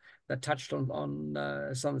Cockell that touched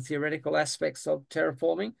on some theoretical aspects of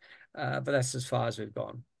terraforming, but that's as far as we've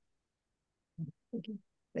gone. Thank you.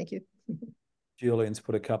 Thank you. Julian's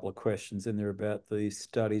put a couple of questions in there about the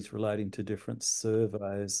studies relating to different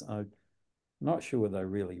surveys. I'm not sure whether they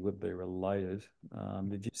really would be related.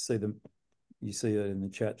 Did you see them? You see that in the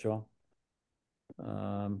chat, John?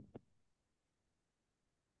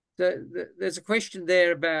 There's a question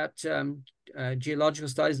there about geological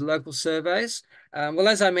studies, local surveys. Well,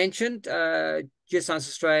 as I mentioned, Geoscience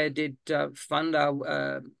Australia did fund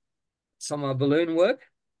some of our balloon work,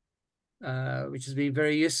 which has been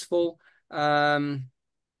very useful.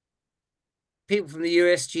 People from the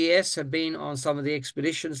USGS have been on some of the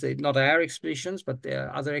expeditions. They're not our expeditions, but there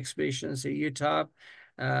are other expeditions to Utah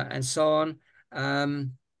and so on.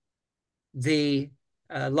 The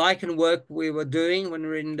lichen work we were doing when we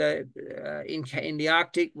were in the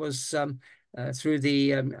Arctic was through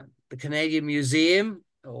the Canadian Museum,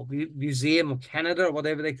 or Museum of Canada, or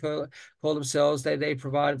whatever they call themselves. They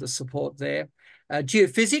provided the support there.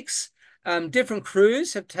 Geophysics, different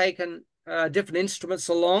crews have taken different instruments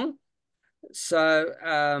along. So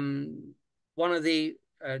one of the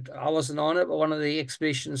I wasn't on it, but one of the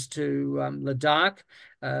expeditions to Ladakh,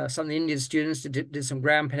 some of the Indian students did some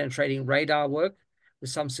ground penetrating radar work with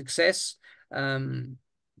some success. One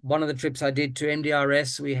of the trips I did to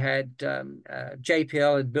MDRS, we had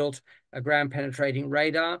JPL had built a ground penetrating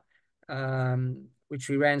radar, which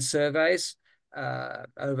we ran surveys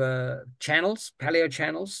over channels, paleo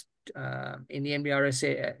channels in the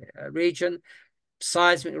MDRS region.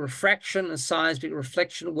 Seismic refraction and seismic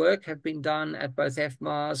reflection work have been done at both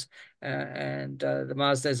FMARS and the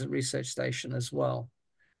Mars Desert Research Station as well.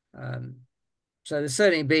 So there's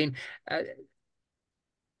certainly been,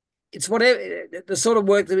 it's whatever, the sort of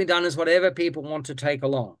work that's been done is whatever people want to take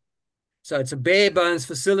along. So it's a bare bones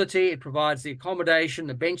facility. It provides the accommodation,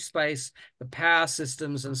 the bench space, the power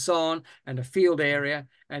systems, and so on, and a field area.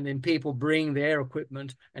 And then people bring their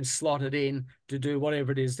equipment and slot it in to do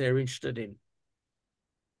whatever it is they're interested in.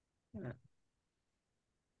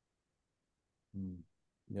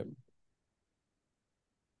 Yep.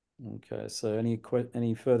 Okay, so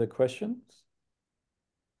any further questions?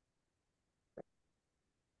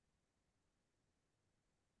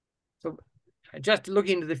 So just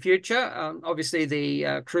looking into the future, obviously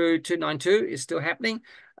the Crew 292 is still happening.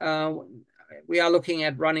 We are looking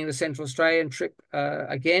at running the Central Australian trip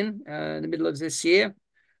again in the middle of this year.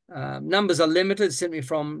 Numbers are limited simply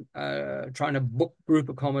from trying to book group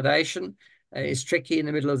accommodation. It's tricky in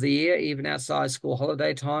the middle of the year, even outside school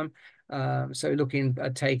holiday time. So we're looking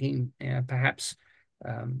at taking perhaps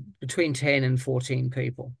between 10 and 14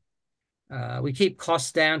 people. We keep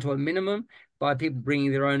costs down to a minimum by people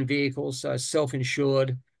bringing their own vehicles, so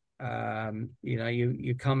self-insured.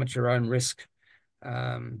 You come at your own risk,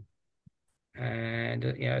 and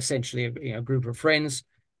essentially a group of friends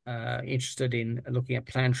interested in looking at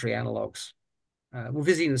planetary analogues. We're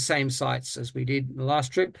visiting the same sites as we did in the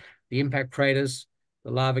last trip: the impact craters,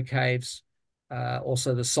 the lava caves,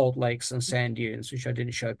 also the salt lakes and sand dunes, which I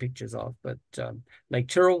didn't show pictures of, but Lake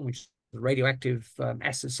Tyrrell, which is a radioactive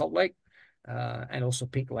acid salt lake, and also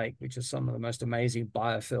Pink Lake, which is some of the most amazing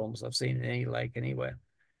biofilms I've seen in any lake anywhere.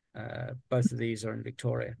 Both of these are in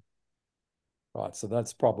Victoria. Right, so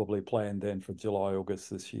that's probably planned then for July, August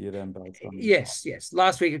this year then, based on yes.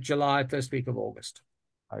 Last week of July, first week of August.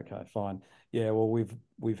 Okay, fine. Yeah, well,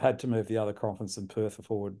 we've had to move the other conference in Perth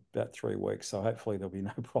forward about 3 weeks, so hopefully there'll be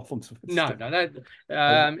no problems with it.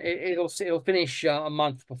 It'll finish a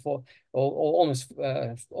month before, or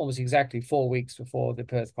almost exactly 4 weeks before the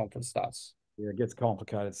Perth conference starts. Yeah, it gets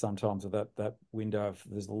complicated sometimes with that window of,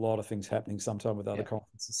 there's a lot of things happening sometime with other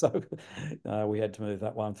conferences. So we had to move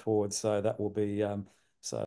that one forward. So that will be